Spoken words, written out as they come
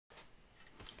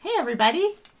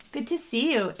everybody. Good to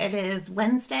see you. It is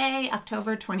Wednesday,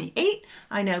 October 28th.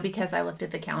 I know because I looked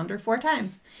at the calendar 4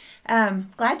 times.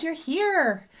 Glad you're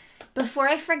here. Before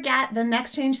I forget, the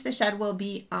next Change the Shed will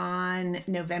be on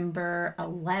November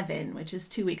 11, which is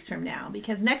 2 weeks from now,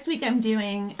 because next week I'm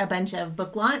doing a bunch of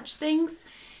book launch things,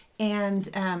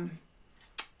 and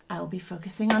I will be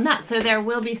focusing on that. So there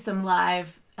will be some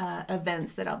live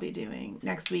events that I'll be doing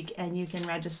next week, and you can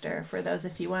register for those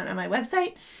if you want on my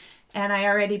website. And I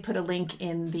already put a link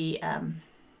in the on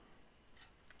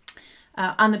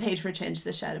the page for Change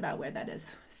the Shed about where that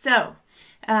is. So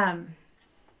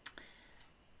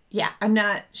yeah, I'm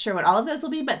not sure what all of those will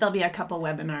be, but there'll be a couple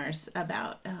webinars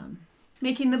about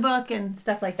making the book and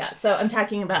stuff like that. So I'm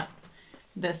talking about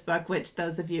this book, which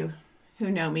those of you who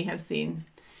know me have seen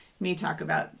me talk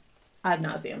about ad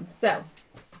nauseum. So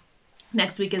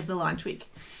next week is the launch week.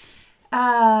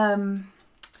 Gosh,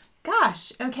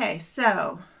 okay,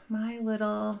 so my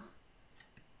little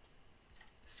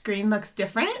screen looks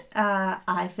different.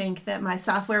 I think that my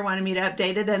software wanted me to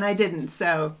update it and I didn't,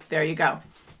 so there you go.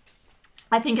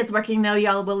 I think it's working though.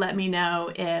 Y'all will let me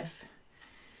know if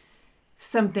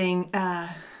something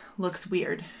looks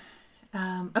weird.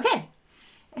 Okay,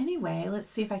 anyway, let's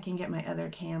see if I can get my other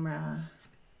camera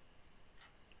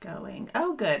going.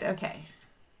 Oh, good, okay.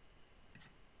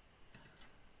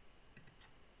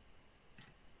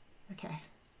 Okay.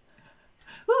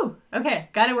 Woo, okay,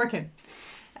 got it working.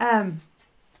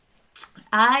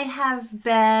 I have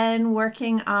been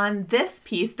working on this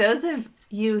piece. Those of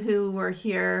you who were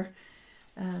here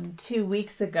 2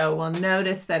 weeks ago will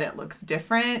notice that it looks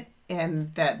different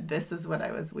and that this is what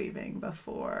I was weaving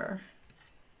before.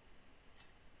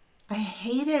 I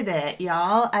hated it,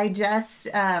 y'all. I just,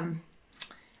 I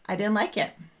didn't like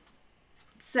it.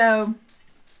 So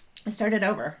I started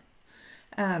over.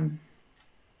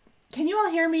 Can you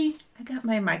all hear me? I got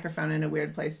my microphone in a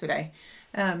weird place today.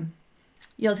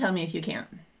 You'll tell me if you can't.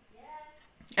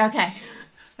 Yes. Okay.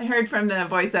 I heard from the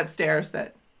voice upstairs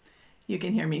that you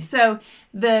can hear me. So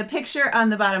the picture on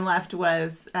the bottom left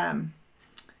was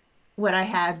what I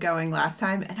had going last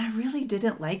time, and I really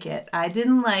didn't like it. I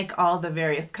didn't like all the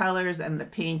various colors and the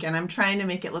pink, and I'm trying to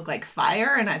make it look like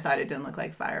fire, and I thought it didn't look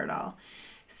like fire at all.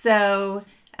 So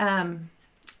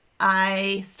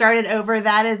I started over.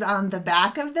 That is on the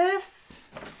back of this,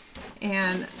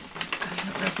 and I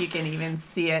don't know if you can even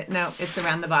see it. No, it's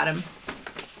around the bottom.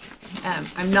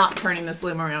 I'm not turning this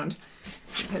loom around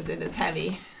because it is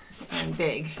heavy and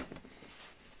big.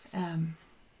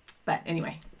 But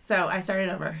anyway, so I started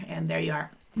over, and there you are.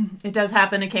 It does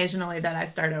happen occasionally that I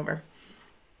start over.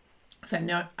 If I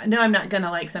know I'm not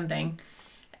gonna like something.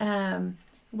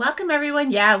 Welcome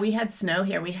everyone. Yeah, we had snow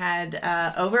here. We had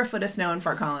over a foot of snow in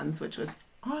Fort Collins, which was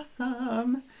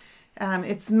awesome.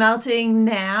 It's melting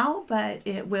now, but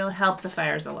it will help the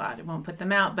fires a lot. It won't put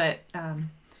them out, but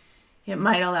it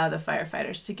might allow the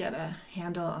firefighters to get a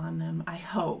handle on them, I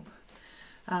hope.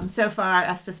 So far,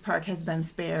 Estes Park has been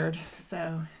spared,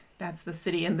 so that's the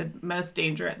city in the most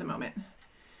danger at the moment.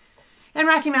 And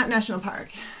Rocky Mountain National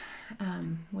Park,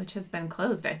 which has been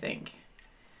closed, I think,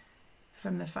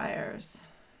 from the fires.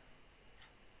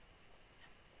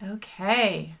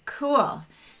 Okay, cool.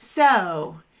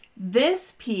 So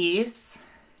this piece,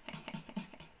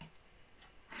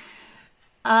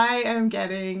 I am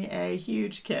getting a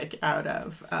huge kick out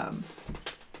of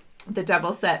the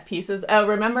double set pieces. Oh,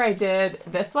 remember I did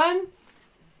this one?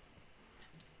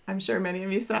 I'm sure many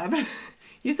of you saw that.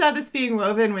 You saw this being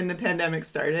woven when the pandemic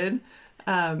started.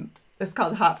 It's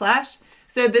called Hot Flash.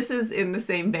 So this is in the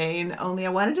same vein, only I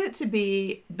wanted it to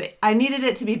be, I needed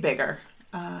it to be bigger.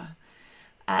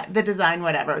 The design,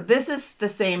 whatever. This is the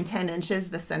same 10 inches.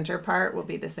 The center part will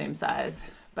be the same size,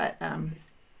 but I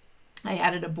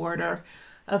added a border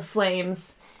of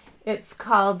flames. It's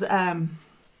called,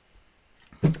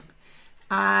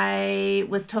 I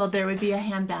was told there would be a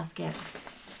handbasket.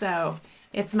 So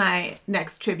it's my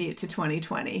next tribute to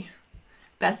 2020.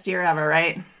 Best year ever,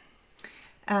 right?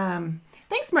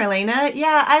 Thanks, Marlena.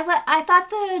 Yeah, I thought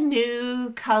the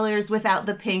new colors without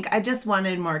the pink, I just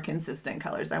wanted more consistent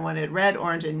colors. I wanted red,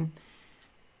 orange, and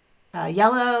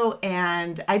yellow,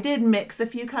 and I did mix a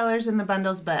few colors in the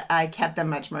bundles, but I kept them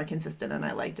much more consistent, and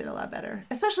I liked it a lot better,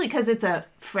 especially because it's a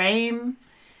frame.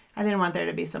 I didn't want there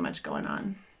to be so much going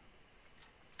on.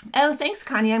 Oh, thanks,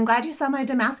 Connie. I'm glad you saw my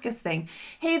Damascus thing.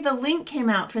 Hey, the link came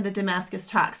out for the Damascus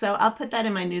talk, so I'll put that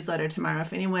in my newsletter tomorrow.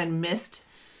 If anyone missed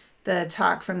the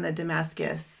talk from the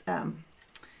Damascus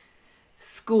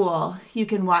school, you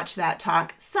can watch that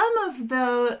talk. Some of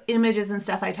the images and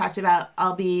stuff I talked about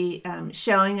I'll be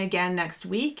showing again next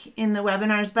week in the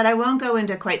webinars, but I won't go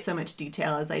into quite so much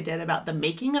detail as I did about the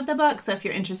making of the book. So if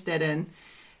you're interested in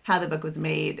how the book was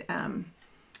made,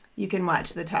 you can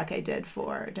watch the talk I did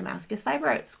for Damascus Fiber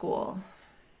Art School.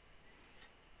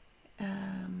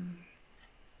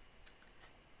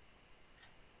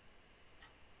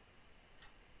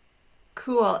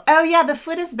 Cool. Oh yeah, the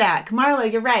foot is back.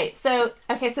 Marla, you're right. So,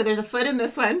 okay, so there's a foot in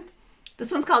this one.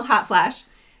 This one's called Hot Flash.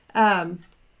 And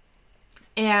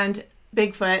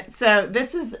Bigfoot. So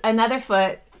this is another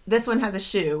foot. This one has a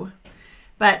shoe.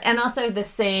 And also the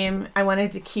same, I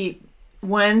wanted to keep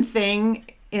one thing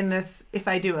in this, if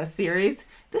I do a series.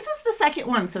 This is the second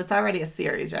one, so it's already a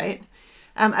series, right?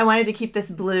 I wanted to keep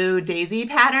this blue daisy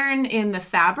pattern in the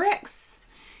fabrics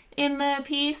in the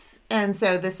piece. And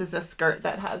so this is a skirt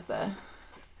that has the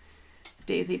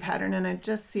daisy pattern, and I'm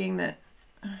just seeing that,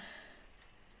 I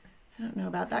don't know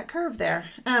about that curve there.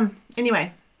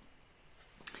 Anyway,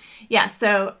 yeah,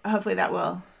 so hopefully that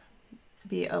will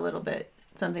be a little bit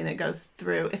something that goes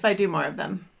through. If I do more of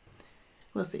them,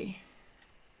 we'll see.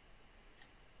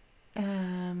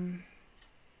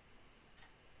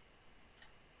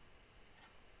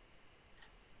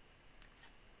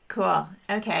 Cool.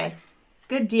 Okay.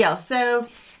 Good deal. So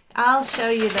I'll show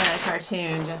you the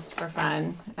cartoon just for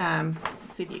fun.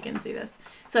 Let's see if you can see this.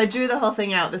 So I drew the whole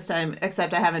thing out this time,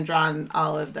 except I haven't drawn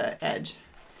all of the edge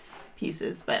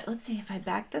pieces. But let's see if I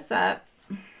back this up.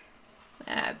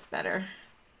 That's better.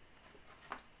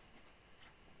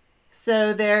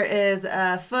 So there is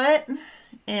a foot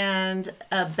and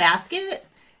a basket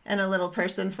and a little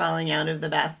person falling out of the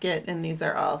basket. And these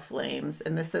are all flames.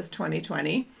 And this says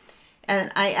 2020.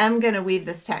 And I am going to weave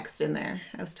this text in there.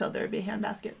 I was told there would be a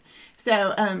handbasket.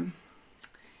 So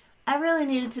I really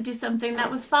needed to do something that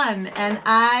was fun. And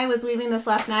I was weaving this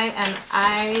last night, and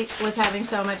I was having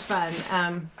so much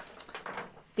fun.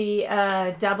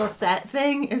 The double set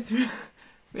thing is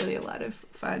really a lot of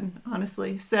fun,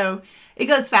 honestly. So it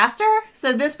goes faster.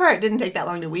 So this part didn't take that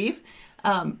long to weave.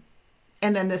 And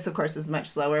then this, of course, is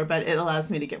much slower, but it allows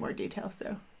me to get more detail.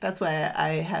 So that's why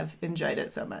I have enjoyed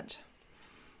it so much.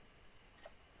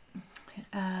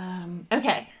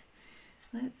 Okay,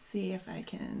 let's see if I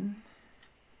can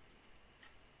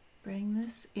bring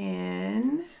this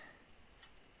in.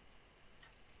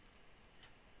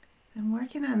 I'm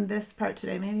working on this part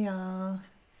today. Maybe I'll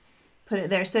put it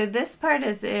there. So this part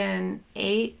is in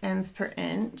 8 ends per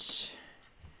inch,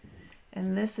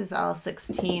 and this is all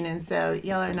 16, and so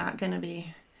y'all are not going to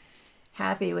be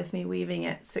happy with me weaving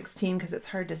at 16 because it's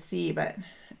hard to see, but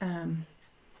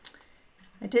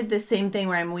I did the same thing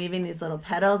where I'm weaving these little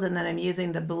petals, and then I'm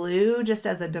using the blue just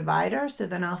as a divider. So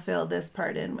then I'll fill this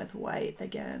part in with white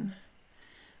again.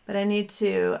 But I need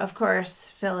to, of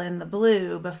course, fill in the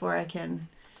blue before I can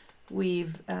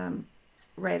weave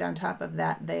right on top of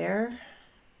that there.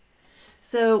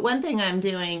 So one thing I'm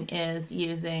doing is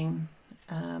using,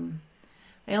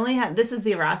 this is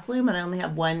the Ross loom, and I only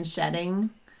have one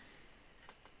shedding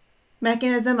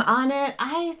mechanism on it.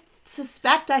 I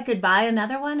suspect I could buy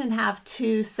another one and have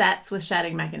 2 sets with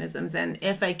shedding mechanisms, and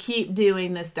if I keep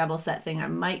doing this double set thing, I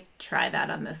might try that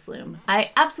on this loom.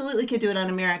 I absolutely could do it on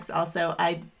a Murex also.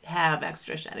 I have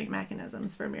extra shedding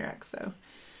mechanisms for Murex, so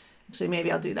actually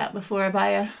maybe I'll do that before I buy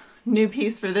a new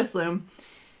piece for this loom.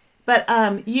 But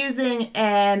using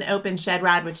an open shed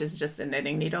rod, which is just a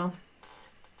knitting needle,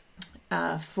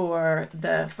 for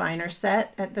the finer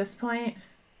set at this point.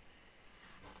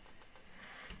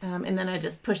 And then I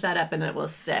just push that up and it will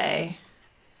stay.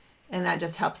 And that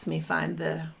just helps me find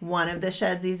one of the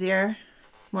sheds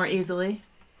more easily.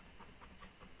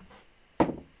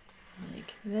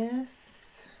 Like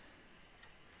this.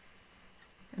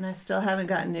 And I still haven't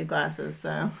gotten new glasses,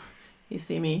 so you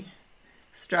see me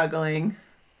struggling,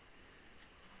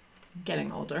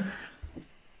 getting older.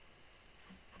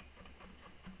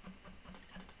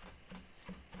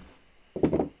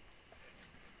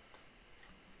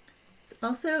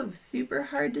 Also super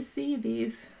hard to see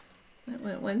these. That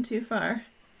went one too far.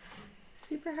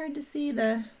 Super hard to see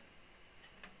the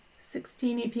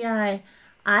 16 EPI.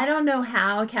 I don't know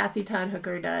how Kathy Todd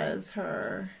Hooker does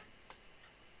her.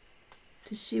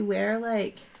 Does she wear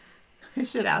like, I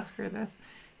should ask her this.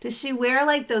 Does she wear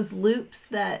like those loops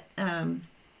that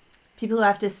people who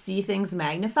have to see things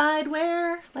magnified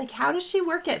wear? Like, how does she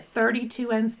work at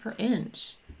 32 ends per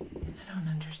inch? I don't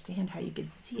understand how you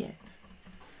could see it.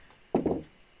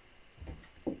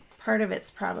 Part of it's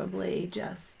probably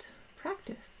just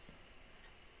practice.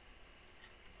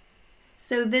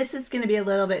 So this is going to be a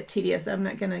little bit tedious. I'm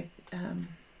not going to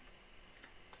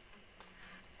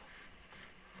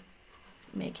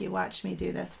make you watch me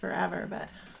do this forever, but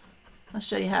I'll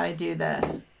show you how I do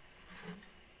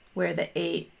where the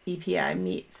 8 EPI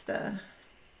meets the...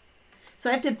 So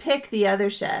I have to pick the other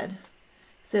shed.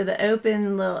 So the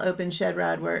little open shed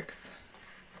rod works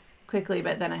quickly,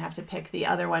 but then I have to pick the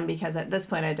other one because at this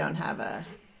point I don't have a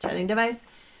shedding device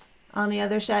on the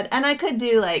other shed. And I could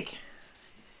do like,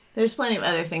 there's plenty of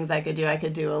other things I could do. I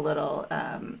could do a little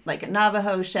like a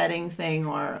Navajo shedding thing,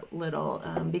 or little,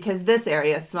 because this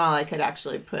area is small, I could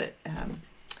actually put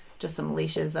just some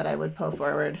leashes that I would pull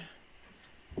forward.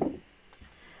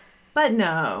 But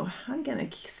no, I'm going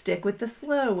to stick with the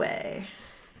slow way.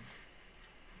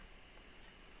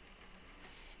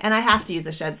 And I have to use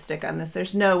a shed stick on this.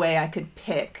 There's no way I could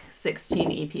pick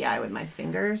 16 EPI with my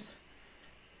fingers.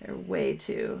 They're way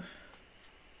too,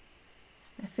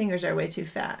 my fingers are way too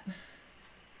fat.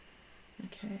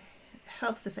 Okay, it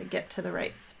helps if I get to the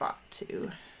right spot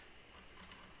too.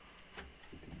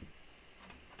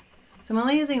 So I'm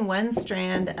only using one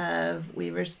strand of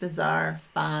Weaver's Bazaar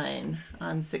Fine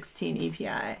on 16 EPI.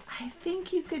 I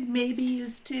think you could maybe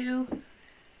use 2.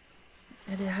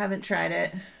 I haven't tried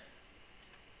it.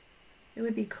 It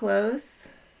would be close.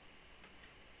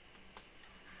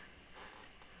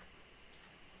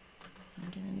 I'm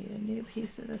gonna need a new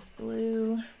piece of this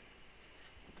blue.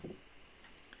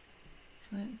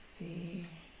 Let's see.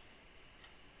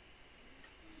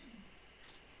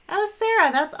 Oh, Sarah,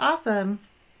 that's awesome.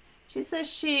 She says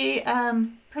she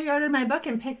pre-ordered my book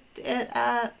and picked it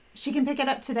up. She can pick it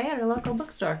up today at her local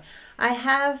bookstore. I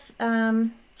have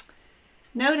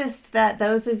noticed that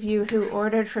those of you who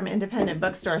ordered from independent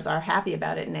bookstores are happy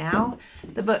about it now.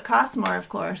 The book costs more, of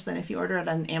course, than if you order it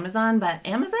on Amazon, but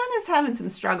Amazon is having some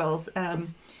struggles.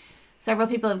 Several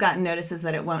people have gotten notices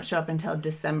that it won't show up until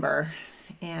December,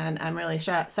 and I'm really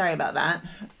sorry about that.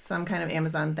 It's some kind of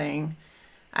Amazon thing.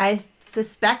 I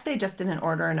suspect they just didn't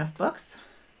order enough books,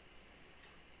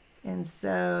 and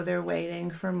so they're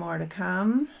waiting for more to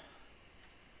come.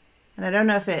 And I don't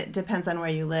know if it depends on where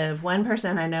you live. One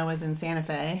person I know is in Santa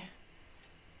Fe.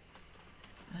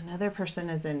 Another person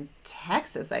is in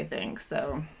Texas, I think.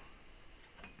 So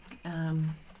I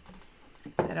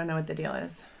don't know what the deal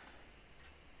is.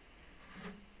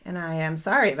 And I am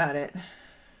sorry about it.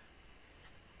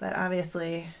 But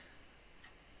obviously,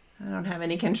 I don't have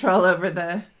any control over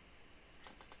the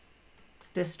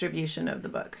distribution of the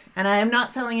book. And I am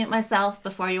not selling it myself,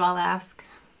 before you all ask.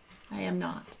 I am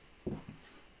not.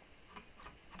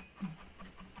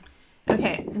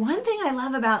 Okay, one thing I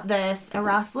love about this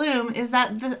Ross loom is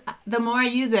that the more I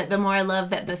use it, the more I love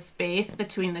that the space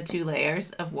between the 2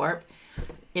 layers of warp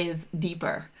is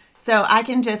deeper. So I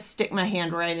can just stick my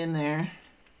hand right in there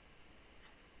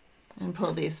and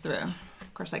pull these through.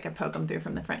 Of course, I could poke them through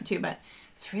from the front too, but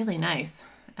it's really nice.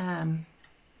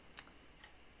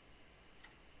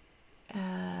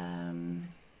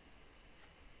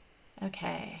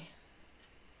 Okay.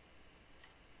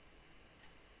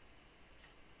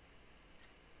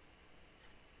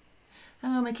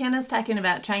 Oh, McKenna's talking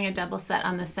about trying a double set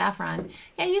on the saffron.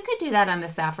 Yeah, you could do that on the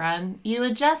saffron. You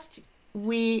would just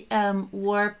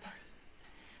warp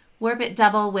it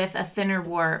double with a thinner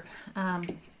warp,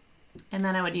 and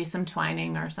then I would use some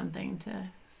twining or something to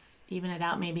even it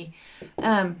out maybe.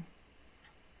 That's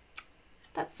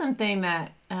something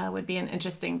that would be an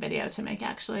interesting video to make,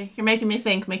 actually. You're making me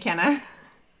think, McKenna.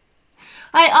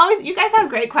 You guys have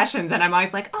great questions, and I'm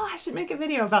always like, oh, I should make a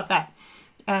video about that.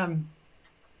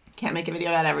 Can't make a video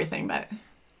about everything, but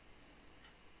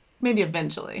maybe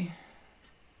eventually.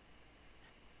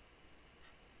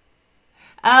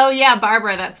 Oh yeah,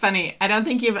 Barbara, that's funny. I don't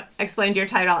think you've explained your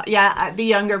title. Yeah, the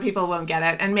younger people won't get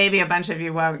it, and maybe a bunch of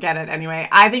you won't get it anyway.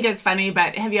 I think it's funny,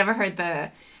 but have you ever heard the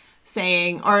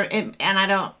saying, I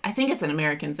think it's an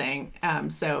American saying,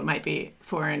 so it might be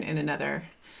foreign in another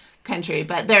country,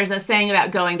 but there's a saying about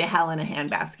going to hell in a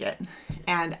handbasket,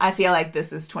 and I feel like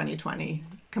this is 2020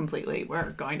 completely.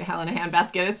 We're going to hell in a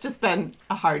handbasket. It's just been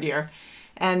a hard year.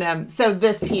 And so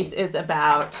this piece is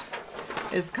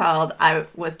called I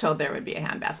Was Told There Would Be a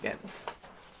Handbasket,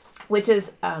 which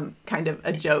is kind of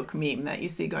a joke meme that you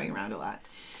see going around a lot.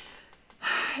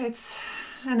 It's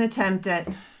an attempt at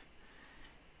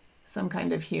some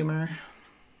kind of humor.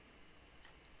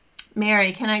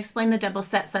 Mary, can I explain the double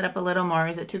set setup a little more?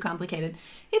 Is it too complicated?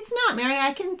 It's not, Mary.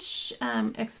 I can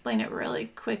explain it really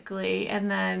quickly,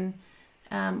 and then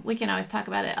we can always talk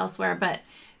about it elsewhere. But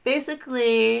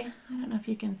basically, I don't know if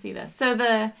you can see this. So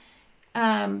the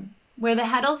where the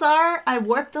heddles are, I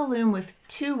warp the loom with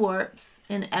 2 warps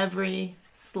in every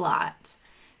slot.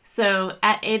 So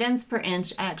at 8 ends per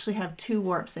inch, I actually have 2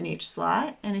 warps in each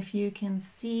slot. And if you can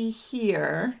see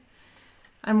here,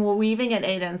 I'm weaving at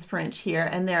 8 ends per inch here,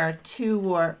 and there are 2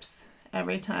 warps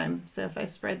every time. So if I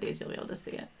spread these, you'll be able to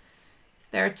see it.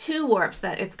 There are 2 warps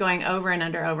that it's going over and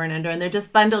under, and they're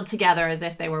just bundled together as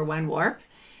if they were 1 warp.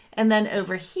 And then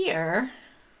over here,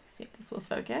 see if this will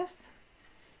focus.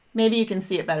 Maybe you can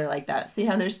see it better like that. See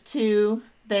how there's two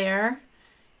there,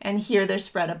 and here they're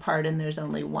spread apart and there's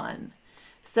only one.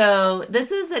 So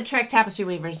this is a trick tapestry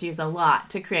weavers use a lot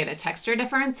to create a texture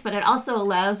difference, but it also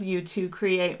allows you to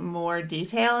create more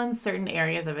detail in certain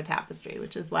areas of a tapestry,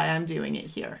 which is why I'm doing it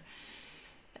here.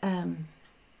 And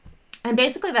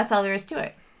basically that's all there is to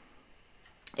it.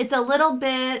 It's a little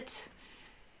bit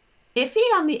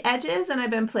iffy on the edges, and I've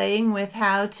been playing with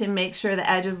how to make sure the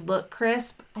edges look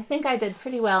crisp. I think I did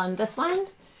pretty well in this one,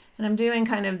 and I'm doing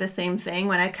kind of the same thing.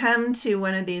 When I come to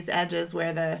one of these edges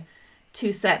where the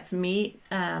two sets meet,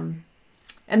 and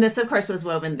this of course was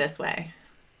woven this way,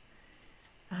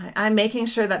 I'm making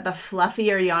sure that the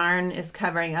fluffier yarn is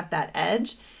covering up that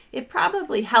edge. It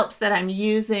probably helps that I'm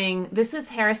using, this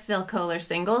is Harrisville Kohler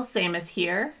singles, same as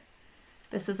here.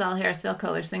 This is all Harrisville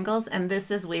Kohler singles, and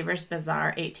this is Weaver's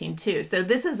Bazaar 18-2. So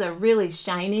this is a really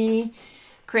shiny,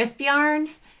 crisp yarn,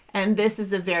 and this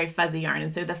is a very fuzzy yarn.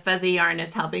 And so the fuzzy yarn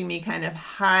is helping me kind of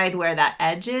hide where that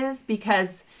edge is,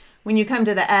 because when you come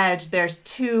to the edge, there's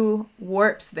two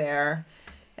warps there,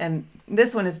 and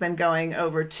this one has been going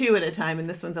over two at a time, and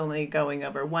this one's only going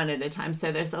over one at a time.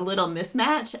 So there's a little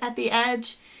mismatch at the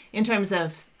edge in terms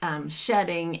of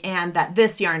shedding, and that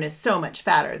this yarn is so much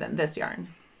fatter than this yarn.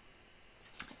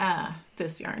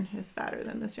 This yarn is fatter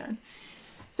than this yarn.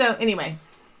 So anyway,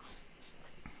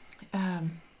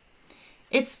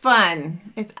 it's fun.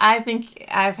 I think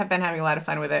I've been having a lot of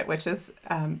fun with it, which is,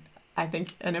 I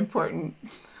think, an important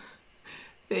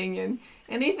thing. And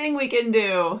anything we can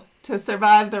do to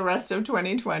survive the rest of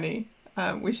 2020,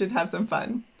 we should have some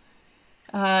fun.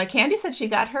 Candy said she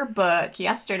got her book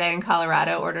yesterday in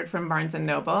Colorado, ordered from Barnes &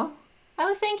 Noble.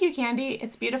 Oh, thank you, Candy.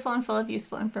 It's beautiful and full of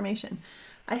useful information.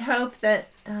 I hope that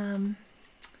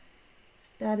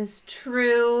that is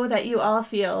true, that you all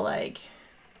feel like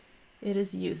it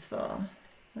is useful.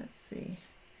 Let's see.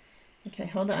 Okay,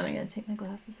 hold on. I'm going to take my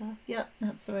glasses off. Yep,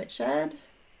 that's the right shed.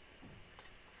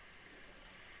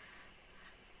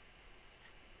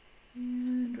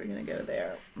 And we're going to go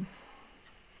there.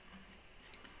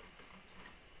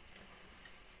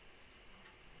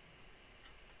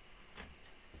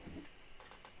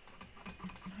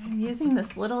 I'm using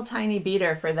this little tiny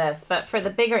beater for this, but for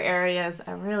the bigger areas,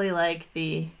 I really like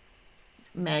the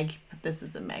this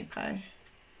is a magpie.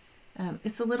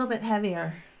 It's a little bit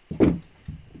heavier.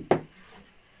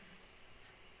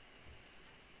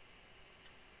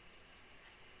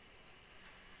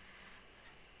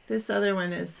 This other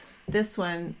one is, this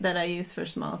one that I use for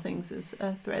small things is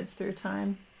a Threads Through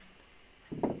Time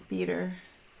beater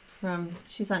from,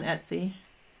 she's on Etsy.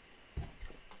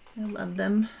 I love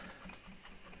them.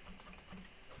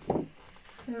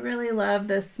 I really love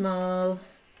the small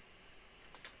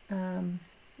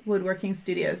woodworking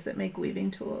studios that make weaving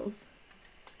tools.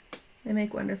 They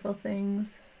make wonderful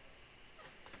things.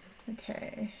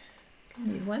 Okay, I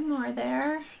need one more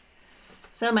there.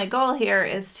 So my goal here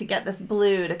is to get this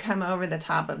blue to come over the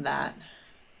top of that.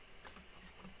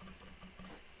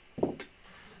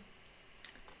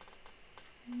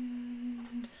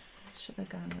 And should have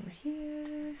gone over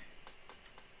here.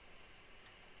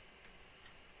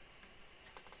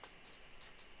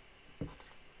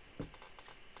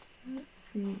 Let's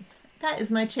see. That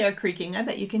is my chair creaking. I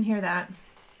bet you can hear that.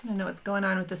 I don't know what's going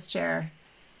on with this chair.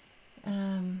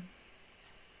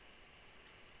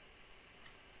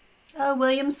 Oh,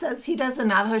 William says he does the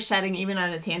Navajo shedding even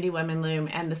on his handy women loom,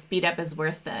 and the speed up is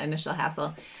worth the initial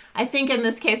hassle. I think in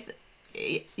this case,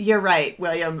 you're right,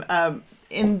 William.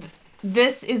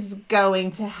 This is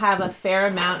going to have a fair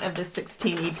amount of the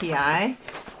 16 EPI.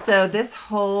 So this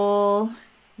whole,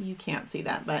 you can't see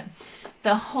that, but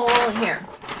the whole here,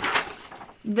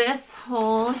 this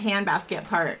whole handbasket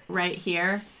part right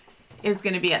here is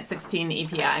going to be at 16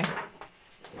 EPI.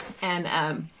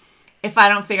 And if I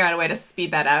don't figure out a way to speed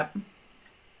that up,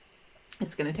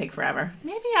 it's going to take forever.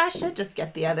 Maybe I should just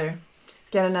get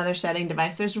another shedding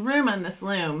device. There's room on this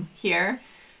loom here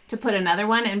to put another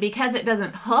one, and because it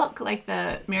doesn't hook like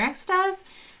the Mirex does,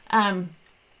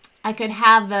 I could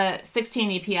have the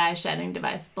 16 EPI shedding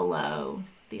device below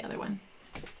the other one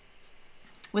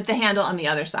with the handle on the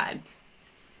other side.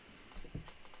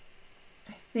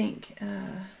 I think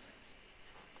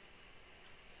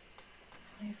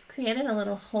I've created a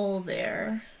little hole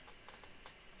there,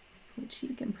 which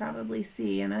you can probably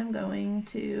see, and I'm going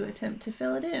to attempt to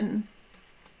fill it in.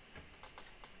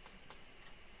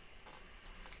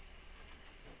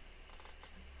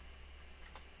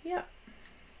 Yep.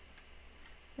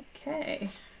 Okay.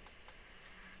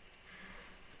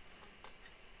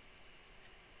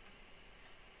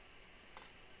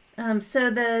 So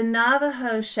the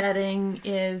Navajo shedding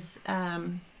is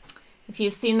If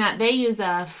you've seen that, they use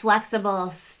a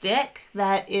flexible stick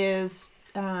that is,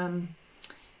 and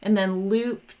then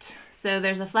looped. So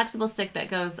there's a flexible stick that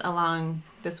goes along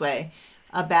this way,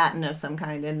 a batten of some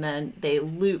kind, and then they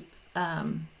loop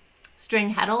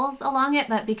string heddles along it.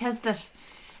 But because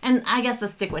and I guess the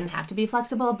stick wouldn't have to be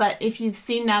flexible, but if you've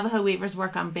seen Navajo weavers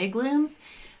work on big looms,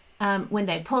 when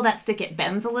they pull that stick, it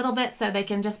bends a little bit, so they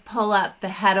can just pull up the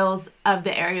heddles of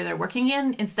the area they're working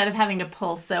in instead of having to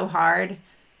pull so hard.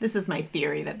 This is my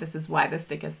theory that this is why the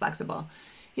stick is flexible.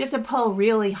 You have to pull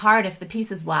really hard if the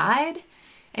piece is wide,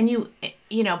 and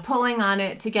you know, pulling on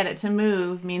it to get it to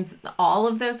move means all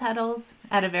of those heddles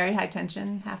at a very high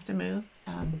tension have to move.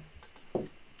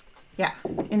 Yeah,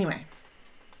 anyway,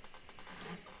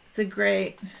 it's a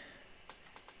great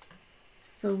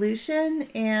solution.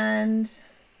 And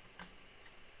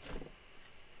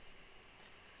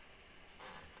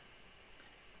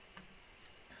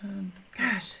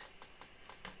gosh,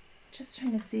 just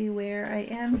trying to see where I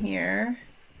am here.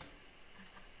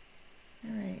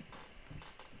 All right.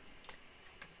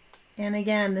 And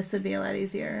again, this would be a lot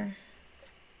easier.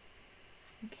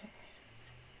 Okay.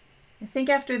 I think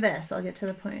after this, I'll get to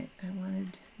the point I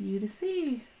wanted you to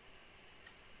see.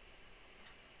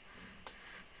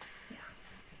 Yeah.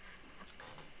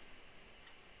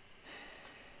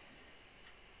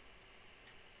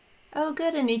 Oh,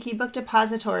 good, Aniki, Book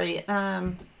Depository.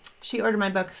 She ordered my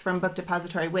book from Book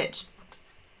Depository, which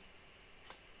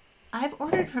I've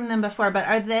ordered from them before, but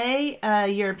are they a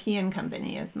European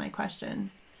company is my question.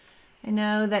 I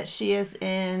know that she is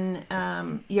in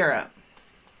Europe.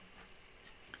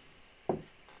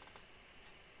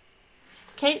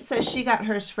 Kate says she got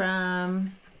hers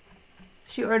from,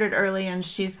 she ordered early and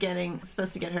she's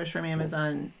supposed to get hers from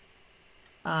Amazon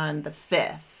on the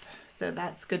 5th. So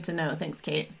that's good to know. Thanks,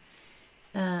 Kate.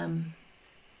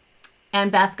 And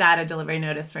Beth got a delivery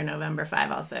notice for November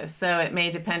 5 also. So it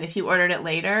may depend if you ordered it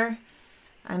later.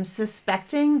 I'm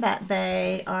suspecting that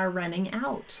they are running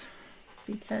out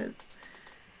because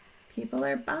people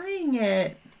are buying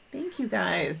it. Thank you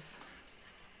guys.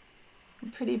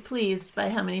 I'm pretty pleased by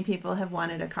how many people have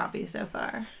wanted a copy so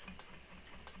far.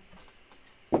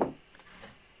 I'm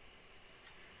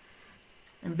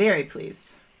very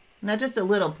pleased. Not just a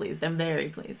little pleased, I'm very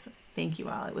pleased. Thank you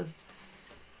all. It was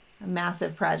a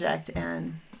massive project,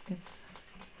 and it's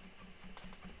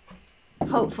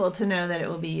hopeful to know that it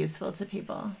will be useful to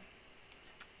people.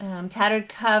 Tattered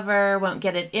cover, won't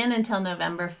get it in until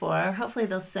November 4. Hopefully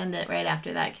they'll send it right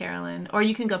after that, Carolyn. Or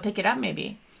you can go pick it up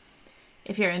maybe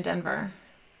if you're in Denver.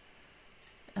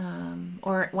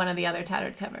 Or one of the other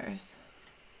tattered covers.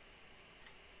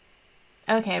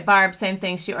 Okay, Barb, same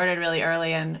thing. She ordered really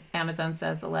early and Amazon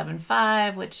says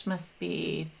 11/5, which must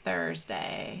be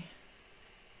Thursday.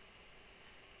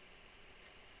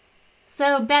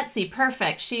 So Betsy,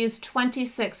 perfect. She used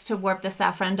 26 to warp the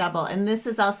saffron double, and this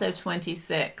is also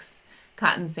 26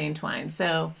 cotton seine twine.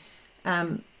 So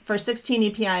for 16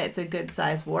 EPI, it's a good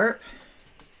size warp.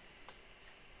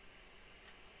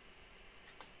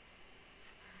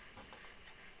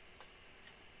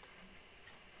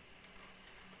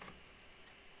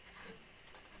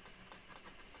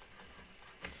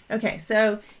 Okay,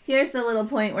 so here's the little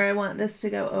point where I want this to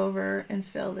go over and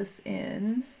fill this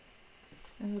in.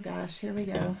 Oh gosh, here we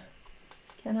go.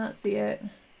 Cannot see it.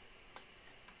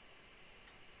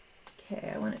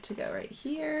 Okay, I want it to go right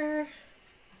here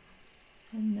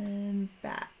and then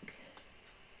back.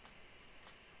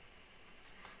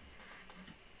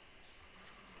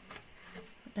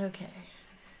 Okay,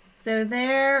 so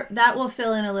there, that will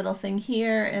fill in a little thing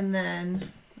here, and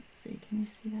then, let's see, can you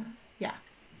see that? Yeah.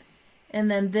 And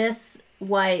then this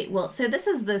white, well, so this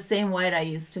is the same white I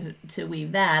used to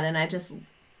weave that, and I just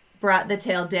brought the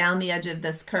tail down the edge of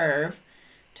this curve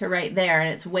to right there, and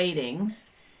it's waiting.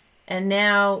 And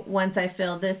now once I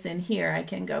fill this in here, I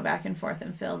can go back and forth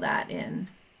and fill that in.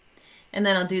 And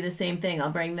then I'll do the same thing.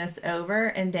 I'll bring this over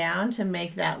and down to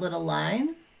make that little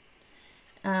line.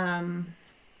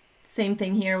 Same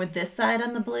thing here with this side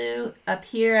on the blue. Up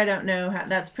here, I don't know how,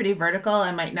 that's pretty vertical.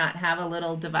 I might not have a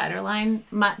little divider line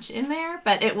much in there,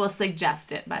 but it will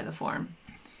suggest it by the form.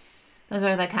 Those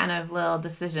are the kind of little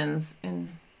decisions in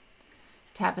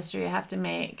tapestry you have to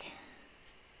make.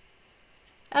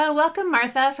 Oh, welcome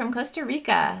Martha from Costa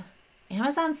Rica.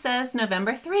 Amazon says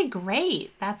November 3.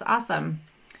 Great, that's awesome.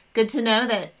 Good to know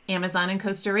that Amazon in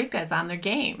Costa Rica is on their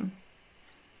game.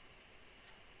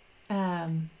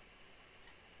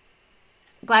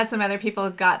 Glad some other people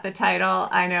got the title.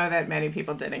 I know that many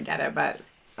people didn't get it, but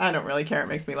I don't really care. It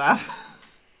makes me laugh.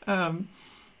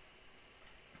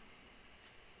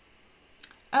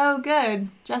 Oh, good.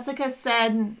 Jessica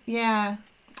said, yeah,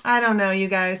 I don't know, you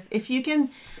guys. If you can,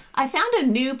 I found a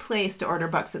new place to order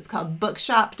books. It's called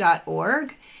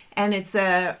bookshop.org, and it's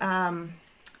a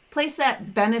place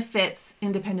that benefits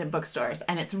independent bookstores,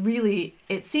 and it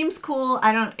seems cool.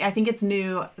 I think it's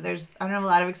new. I don't have a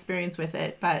lot of experience with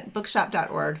it, but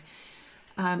bookshop.org.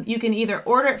 You can either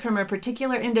order it from a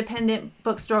particular independent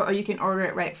bookstore, or you can order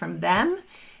it right from them,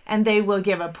 and they will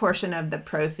give a portion of the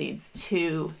proceeds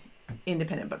to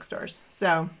independent bookstores.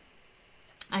 So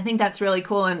I think that's really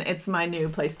cool, and it's my new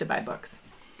place to buy books.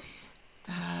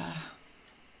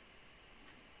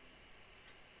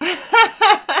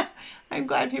 I'm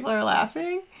glad people are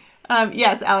laughing.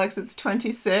 Yes, Alex, it's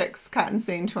 26 cotton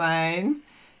seam twine.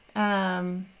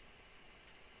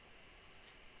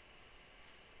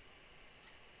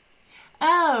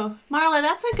 Oh, Marla,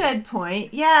 that's a good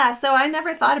point. Yeah, so I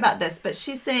never thought about this, but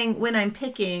she's saying when I'm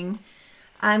picking,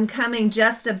 I'm coming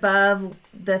just above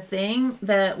the thing,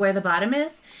 where the bottom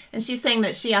is. And she's saying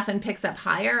that she often picks up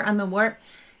higher on the warp.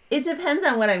 It depends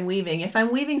on what I'm weaving. If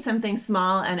I'm weaving something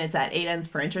small and it's at 8 ends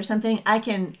per inch or something, I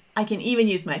can even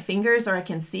use my fingers, or I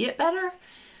can see it better.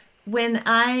 When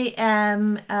I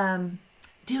am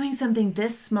doing something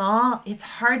this small, it's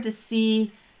hard to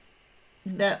see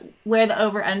where the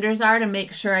over-unders are to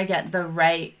make sure I get the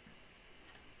right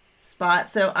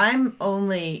spot. So I'm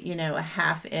only, a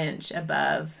 ½ inch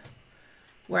above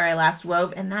where I last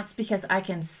wove, and that's because I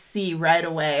can see right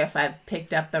away if I've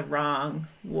picked up the wrong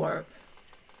warp.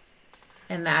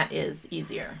 And that is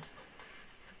easier.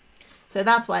 So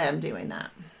that's why I'm doing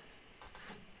that.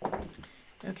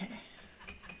 Okay.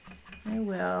 I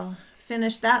will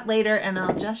finish that later, and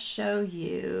I'll just show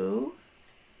you.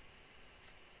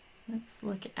 Let's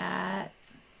look at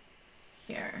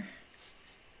here.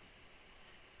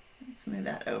 Let's move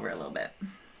that over a little bit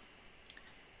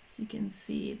so you can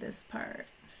see this part.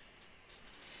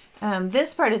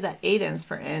 This part is at 8 ends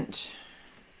per inch.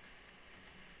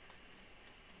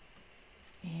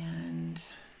 And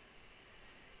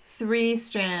 3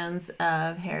 strands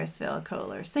of Harrisville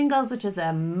Kohler singles, which is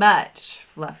a much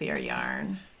fluffier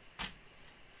yarn.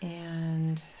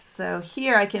 And so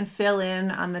here I can fill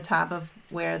in on the top of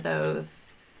where the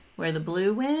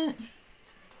blue went.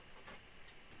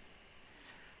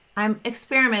 I'm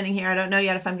experimenting here. I don't know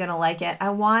yet if I'm going to like it. I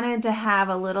wanted to have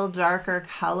a little darker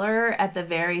color at the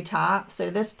very top. So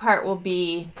this part will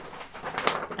be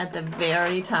at the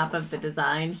very top of the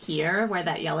design here where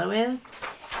that yellow is.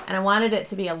 And I wanted it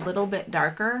to be a little bit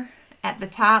darker at the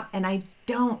top, and I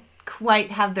don't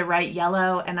quite have the right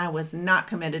yellow, and I was not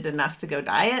committed enough to go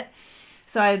dye it.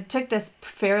 So I took this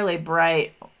fairly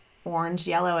bright orange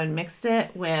yellow and mixed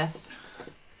it with,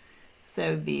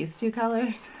 these 2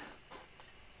 colors.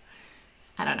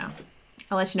 I don't know.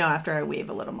 I'll let you know after I weave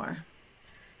a little more.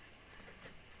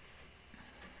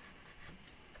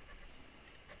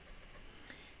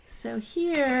 So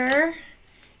here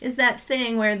is that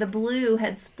thing where the blue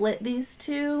had split these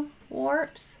 2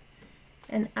 warps.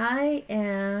 And what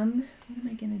am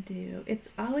I going to do? It's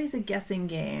always a guessing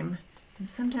game. And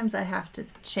sometimes I have to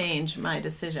change my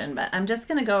decision, but I'm just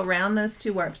going to go around those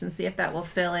 2 warps and see if that will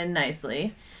fill in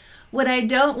nicely. What I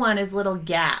don't want is little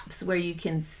gaps where you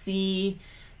can see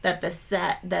that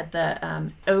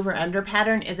the over-under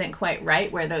pattern isn't quite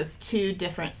right, where those 2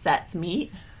 different sets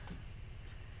meet.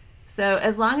 So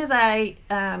as long as I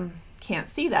can't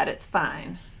see that, it's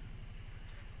fine.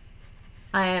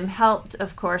 I am helped,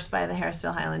 of course, by the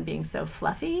Harrisville Highland being so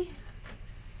fluffy.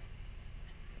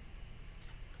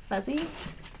 Fuzzy.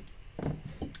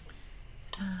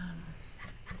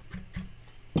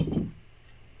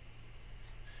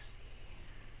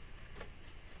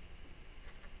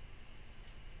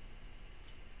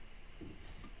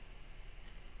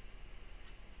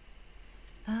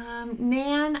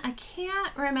 Nan, I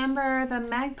can't remember the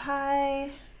Magpie.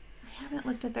 I haven't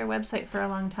looked at their website for a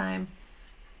long time.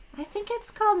 I think it's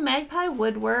called Magpie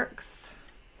Woodworks.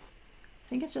 I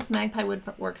think it's just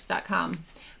magpiewoodworks.com.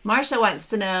 Marcia wants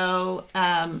to know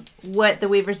what the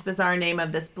Weaver's Bazaar name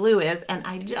of this blue is, and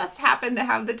I just happen to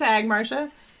have the tag,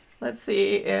 Marcia. Let's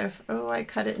see if, oh, I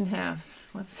cut it in half.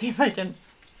 Let's see if I can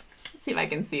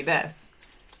see this.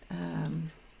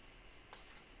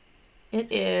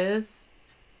 It is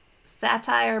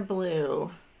Satire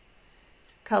Blue,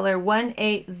 color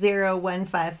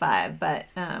 180155, but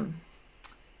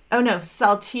oh no,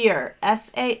 Saltire,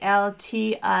 S-A-L-T-I-R-E,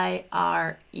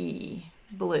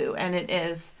 blue, and it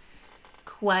is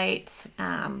quite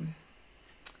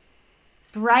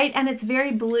bright, and it's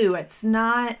very blue. It's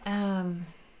not, I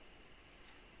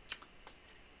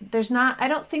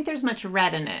don't think there's much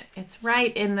red in it. It's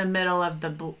right in the middle of the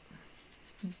blue.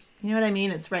 You know what I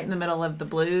mean? It's right in the middle of the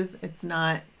blues. It's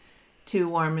not too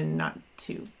warm and not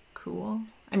too cool.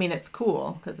 I mean, it's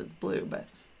cool because it's blue, but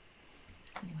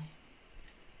Anyway,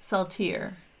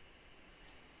 saltier.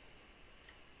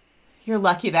 You're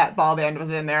lucky that ball band was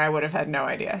in there. I would have had no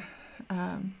idea.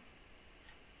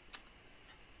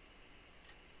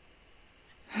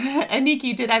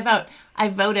 Aniki, did I vote? I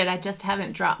voted. I just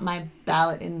haven't dropped my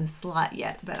ballot in the slot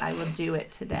yet, but I will do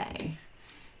it today.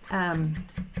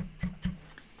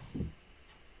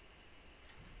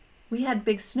 We had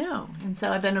big snow, and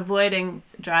so I've been avoiding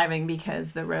driving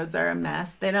because the roads are a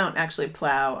mess. They don't actually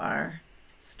plow our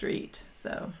street,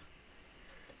 so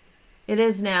it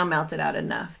is now melted out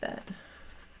enough that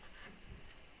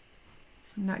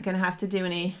I'm not going to have to do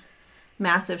any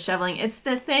massive shoveling. It's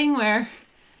the thing where,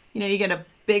 you get a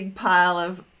big pile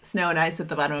of snow and ice at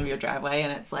the bottom of your driveway,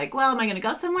 and it's like, well, am I going to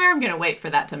go somewhere? I'm going to wait for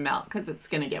that to melt because it's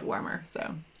going to get warmer.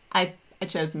 So I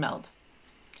chose melt.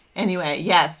 Anyway,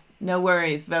 yes, no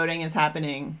worries. Voting is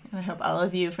happening. I hope all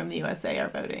of you from the USA are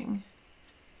voting.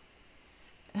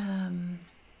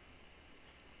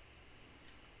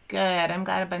 Good. I'm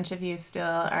glad a bunch of you still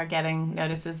are getting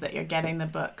notices that you're getting the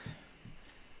book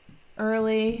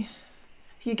early.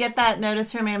 If you get that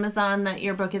notice from Amazon that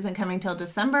your book isn't coming till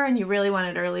December and you really want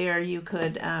it earlier, you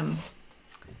could,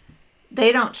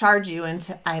 they don't charge you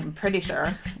until, I'm pretty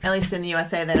sure, at least in the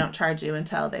USA, they don't charge you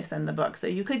until they send the book. So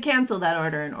you could cancel that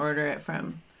order and order it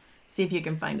from, see if you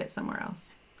can find it somewhere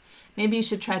else. Maybe you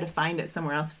should try to find it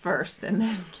somewhere else first and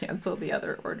then cancel the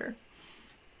other order.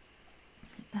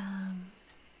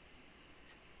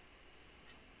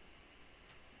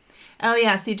 Oh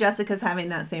yeah, see, Jessica's having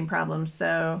that same problem.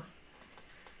 So,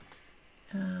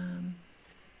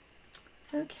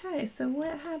 okay, so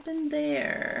what happened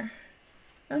there?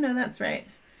 Oh no, that's right.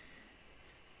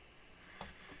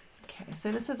 Okay,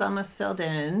 so this is almost filled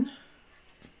in.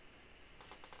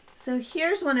 So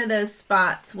here's one of those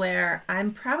spots where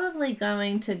I'm probably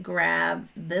going to grab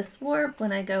this warp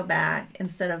when I go back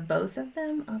instead of both of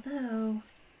them, although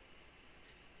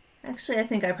actually I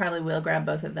think I probably will grab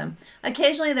both of them.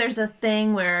 Occasionally there's a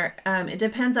thing where it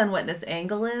depends on what this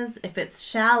angle is. If it's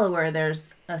shallower, there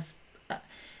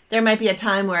might be a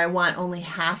time where I want only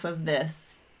half of this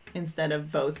instead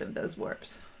of both of those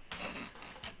warps,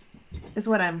 is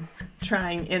what I'm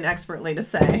trying inexpertly to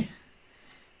say.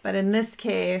 But in this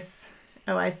case,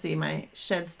 oh, I see, my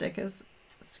shed stick is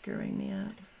screwing me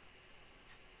up.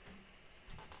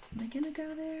 Am I gonna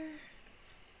go there?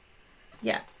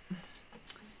 Yeah.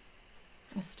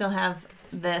 I still have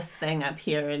this thing up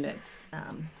here and it's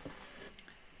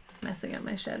messing up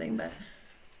my shedding, but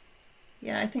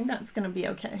yeah, I think that's gonna be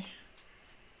okay.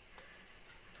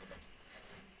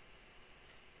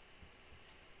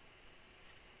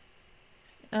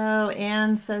 Oh,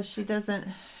 Anne says she doesn't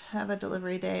have a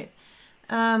delivery date.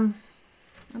 I'm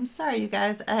sorry, you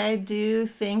guys. I do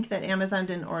think that Amazon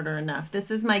didn't order enough.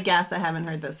 This is my guess. I haven't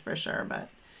heard this for sure, but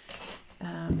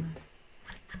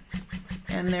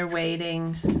and they're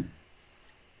waiting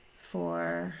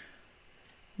for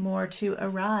more to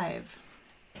arrive.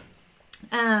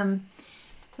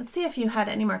 Let's see if you had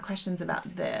any more questions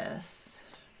about this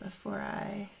before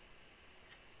I...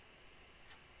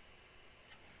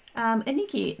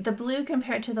 Aniki, the blue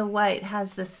compared to the white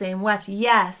has the same weft.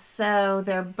 Yes, so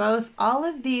they're both, all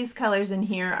of these colors in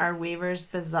here are Weaver's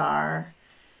Bazaar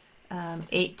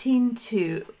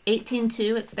 18.2.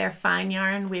 18.2, it's their fine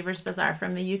yarn, Weaver's Bazaar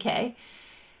from the UK.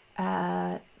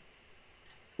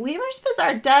 Weaver's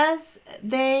Bazaar does,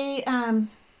 they,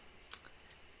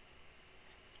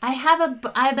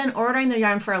 I've been ordering their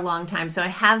yarn for a long time, so I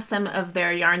have some of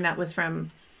their yarn that was from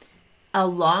a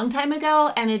long time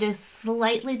ago, and it is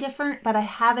slightly different, but I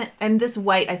haven't, and this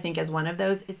white I think is one of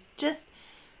those. It's just,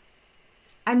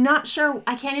 I'm not sure,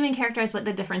 I can't even characterize what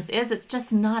the difference is. It's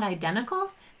just not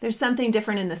identical. There's something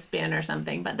different in the spin or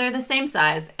something, but they're the same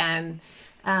size, and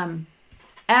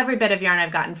every bit of yarn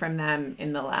I've gotten from them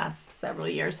in the last several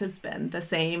years has been the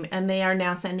same, and they are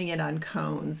now sending it on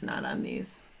cones, not on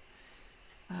these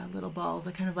little balls.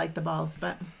 I kind of like the balls,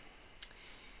 but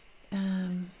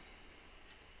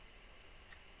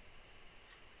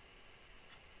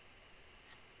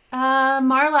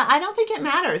Marla, I don't think it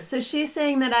matters. So she's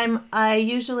saying that I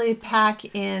usually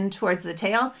pack in towards the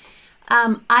tail.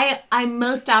 I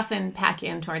most often pack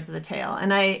in towards the tail,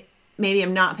 and I maybe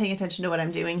am not paying attention to what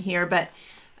I'm doing here, but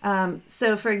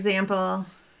so for example,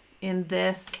 in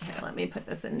this, here, let me put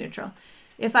this in neutral.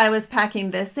 If I was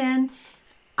packing this in,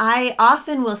 I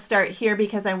often will start here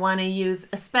because I want to use,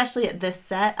 especially at this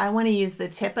set, I want to use the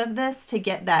tip of this to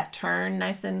get that turn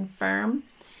nice and firm,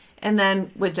 and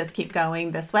then would just keep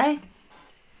going this way.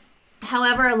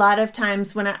 However, a lot of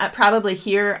times when probably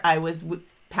here I was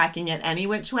packing it any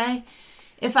which way.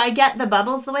 If I get the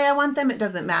bubbles the way I want them, it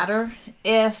doesn't matter.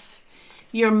 If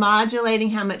You're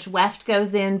modulating how much weft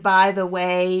goes in by the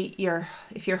way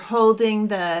if you're holding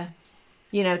the,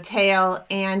 tail,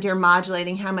 and you're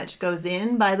modulating how much goes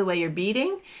in by the way you're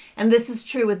beading. And this is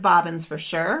true with bobbins for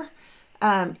sure.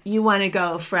 You want to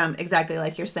go from, exactly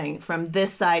like you're saying, from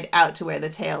this side out to where the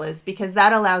tail is, because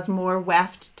that allows more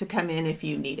weft to come in if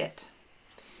you need it.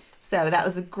 So that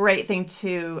was a great thing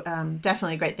to,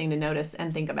 definitely a great thing to notice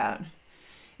and think about.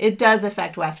 It does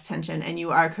affect weft tension, and you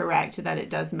are correct that it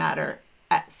does matter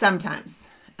sometimes.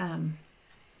 When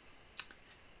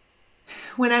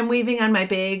I'm weaving on my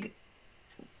big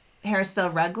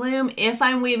Harrisville rug loom, if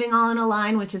I'm weaving all in a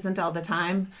line, which isn't all the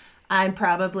time, I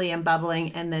probably am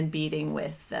bubbling and then beading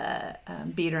with the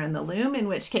beater and the loom, in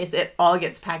which case it all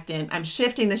gets packed in. I'm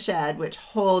shifting the shed, which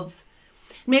holds,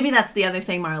 maybe that's the other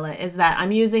thing, Marla, is that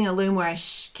I'm using a loom where I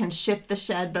can shift the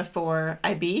shed before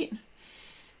I beat,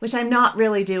 which I'm not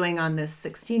really doing on this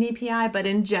 16 EPI, but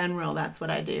in general, that's what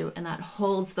I do. And that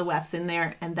holds the wefts in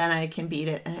there, and then I can beat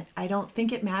it. And I don't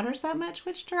think it matters that much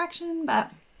which direction, but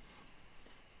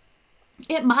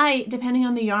it might, depending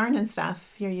on the yarn and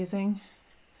stuff you're using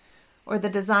or the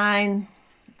design.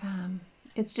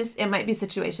 It might be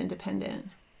situation dependent.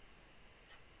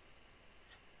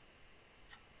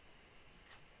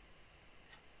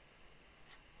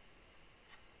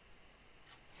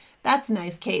 That's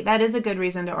nice, Kate. That is a good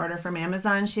reason to order from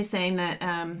Amazon. She's saying that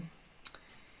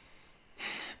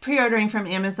pre-ordering from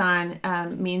Amazon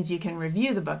means you can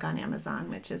review the book on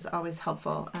Amazon, which is always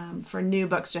helpful. For new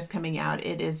books just coming out,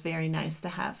 it is very nice to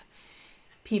have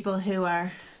people who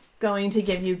are going to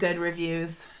give you good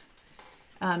reviews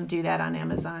do that on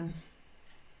Amazon.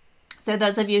 So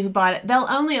those of you who bought it, they'll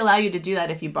only allow you to do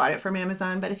that if you bought it from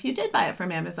Amazon. But if you did buy it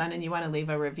from Amazon and you want to leave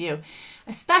a review,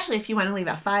 especially if you want to leave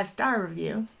a 5-star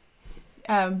review,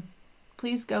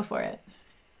 please go for it.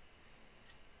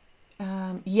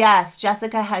 Yes,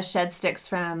 Jessica has shed sticks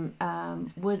from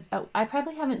wood. Oh, I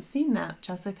probably haven't seen that,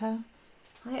 Jessica.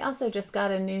 I also just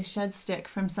got a new shed stick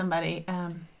from somebody,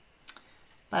 but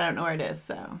I don't know where it is.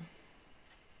 So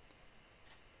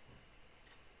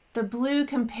the blue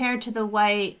compared to the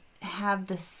white have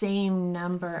the same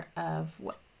number of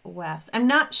wefts. I'm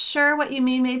not sure what you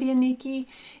mean, maybe, Aniki.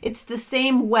 It's the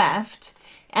same weft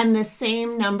and the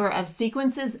same number of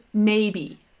sequences,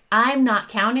 maybe. I'm not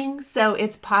counting, so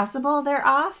it's possible they're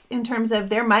off in terms of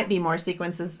there might be more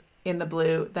sequences in the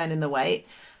blue than in the white.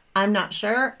 I'm not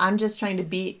sure. I'm just trying to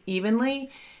beat evenly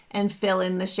and fill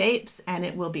in the shapes, and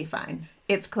it will be fine.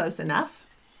 It's close enough.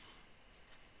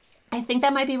 I think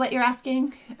that might be what you're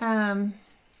asking.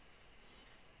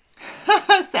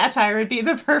 Satire would be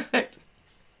the perfect.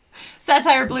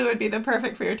 Satire blue would be the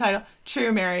perfect for your title.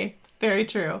 True, Mary. Very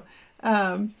true.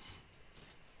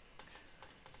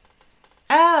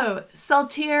 Oh,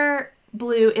 saltire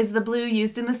blue is the blue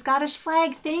used in the Scottish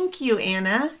flag. Thank you,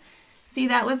 Anna. See,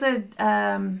 that was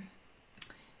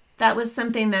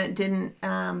something that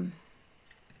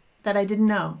I didn't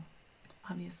know,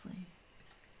 obviously.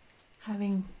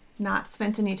 Having not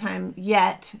spent any time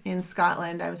yet in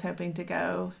Scotland, I was hoping to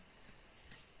go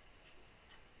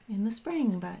in the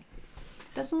spring, but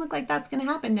it doesn't look like that's going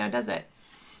to happen now, does it?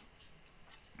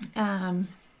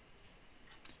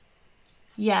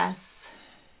 Yes.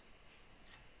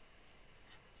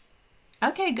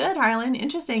 Okay, good, Harlan.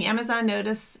 Interesting. Amazon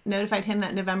notified him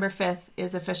that November 5th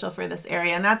is official for this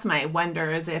area. And that's my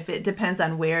wonder, is if it depends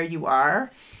on where you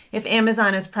are. If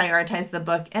Amazon has prioritized the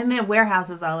book, and they have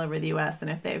warehouses all over the U.S., and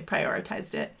if they've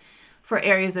prioritized it for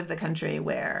areas of the country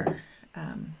where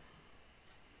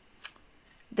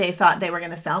they thought they were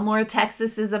going to sell more.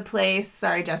 Texas is a place,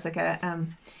 sorry, Jessica,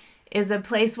 is a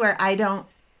place where I don't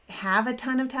have a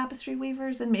ton of tapestry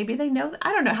weavers, and maybe they know that.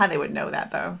 I don't know how they would know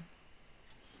that, though.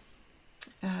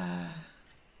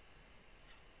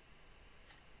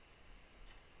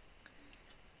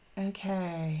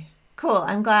 Okay, cool.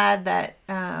 I'm glad that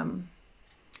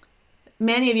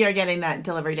many of you are getting that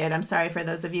delivery date. I'm sorry for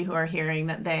those of you who are hearing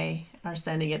that they are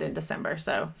sending it in December.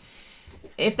 So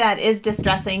if that is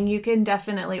distressing, you can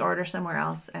definitely order somewhere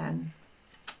else and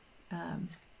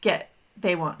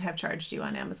they won't have charged you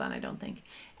on Amazon, I don't think.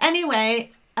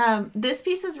 Anyway, this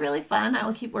piece is really fun. I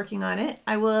will keep working on it.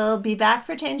 I will be back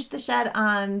for Change the Shed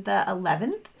on the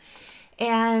 11th.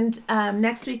 And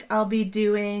next week I'll be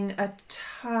doing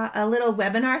a little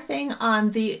webinar thing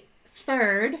on the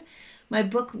 3rd. My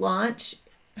book launch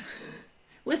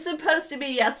was supposed to be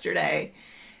yesterday.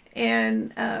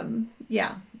 And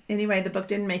yeah, anyway, the book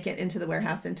didn't make it into the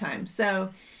warehouse in time.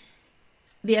 So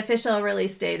the official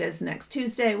release date is next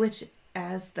Tuesday, which,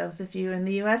 as those of you in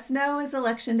the US know, is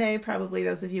Election Day, probably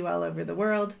those of you all over the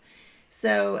world.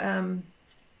 So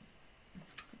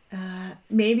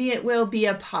maybe it will be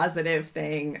a positive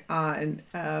thing on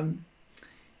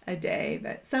a day,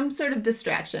 that some sort of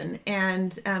distraction.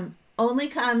 And only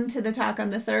come to the talk on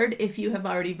the 3rd if you have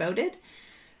already voted,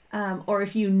 or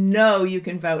if you know you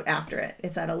can vote after it.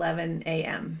 It's at 11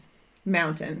 a.m.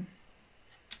 Mountain.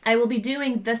 I will be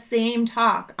doing the same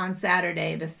talk on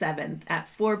Saturday, the 7th at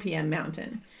 4 p.m.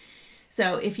 Mountain.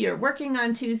 So if you're working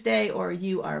on Tuesday or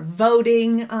you are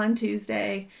voting on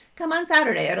Tuesday, come on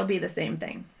Saturday. It'll be the same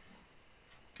thing.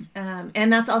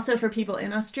 And that's also for people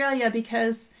in Australia,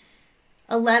 because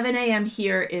 11 a.m.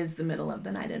 here is the middle of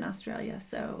the night in Australia.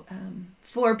 So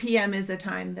 4 p.m. is a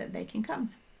time that they can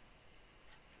come.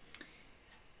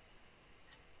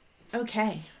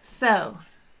 Okay, so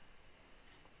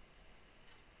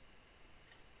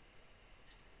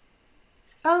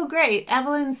oh, great.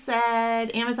 Evelyn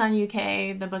said Amazon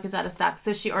UK, the book is out of stock.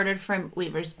 So she ordered from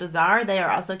Weaver's Bazaar. They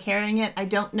are also carrying it. I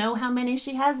don't know how many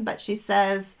she has, but she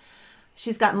says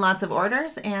she's gotten lots of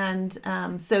orders.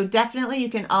 And so definitely you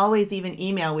can always even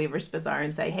email Weaver's Bazaar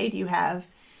and say, hey, do you have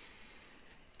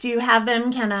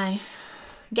them? Can I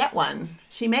get one?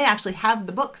 She may actually have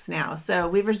the books now. So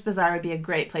Weaver's Bazaar would be a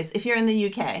great place. If you're in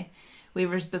the UK,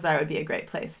 Weaver's Bazaar would be a great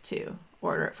place to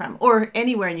order it from, or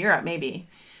anywhere in Europe, maybe.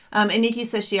 And Nikki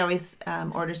says she always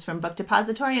orders from Book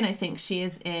Depository, and I think she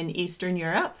is in Eastern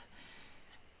Europe.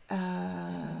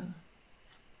 Am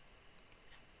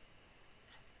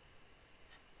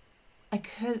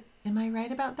I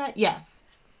right about that? Yes.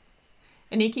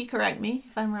 Aniki, correct me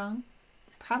if I'm wrong.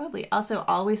 Probably also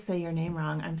always say your name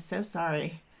wrong. I'm so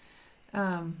sorry.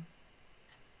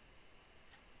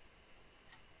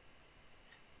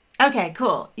 Okay,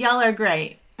 cool. Y'all are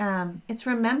great. It's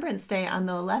Remembrance Day on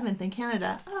the 11th in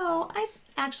Canada. Oh, I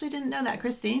actually didn't know that,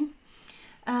 Christine.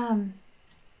 So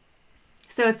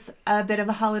it's a bit of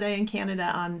a holiday in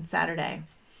Canada on Saturday.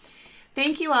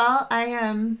 Thank you all. I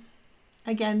am,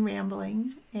 again,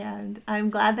 rambling, and I'm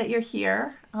glad that you're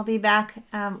here. I'll be back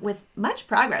with much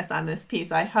progress on this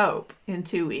piece, I hope, in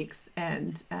 2 weeks.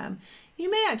 And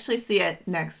you may actually see it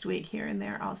next week here and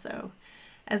there also,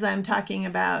 as I'm talking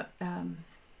about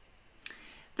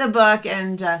the book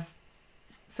and just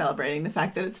celebrating the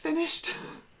fact that it's finished.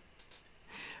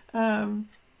 Okay,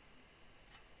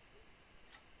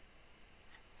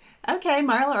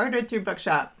 Marla ordered through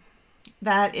Bookshop.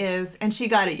 That is, and she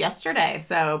got it yesterday.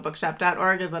 So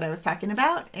bookshop.org is what I was talking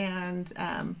about. And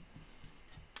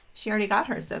she already got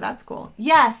hers, so that's cool.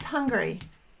 Yes, Hungary.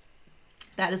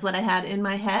 That is what I had in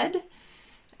my head.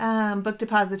 Book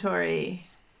Depository.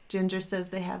 Ginger says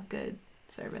they have good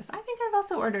service. I think I've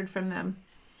also ordered from them.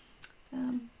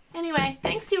 Anyway,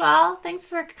 thanks to you all. Thanks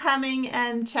for coming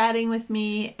and chatting with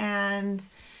me and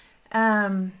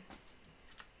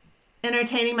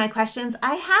entertaining my questions.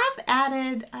 I have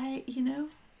added,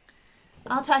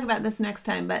 I'll talk about this next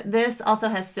time, but this also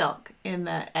has silk in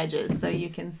the edges, so you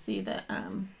can see the,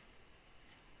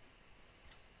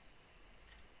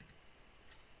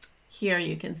 here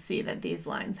you can see that these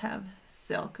lines have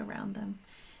silk around them.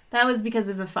 That was because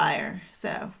of the fire,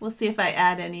 so we'll see if I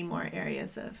add any more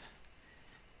areas of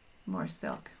more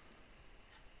silk.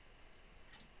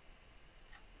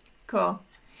 Cool.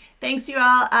 Thanks you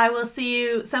all. I will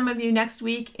see some of you next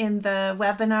week in the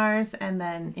webinars, and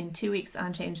then in 2 weeks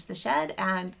on Change the Shed.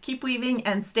 And keep weaving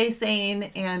and stay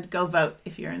sane and go vote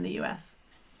if you're in the US.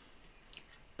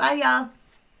 Bye y'all.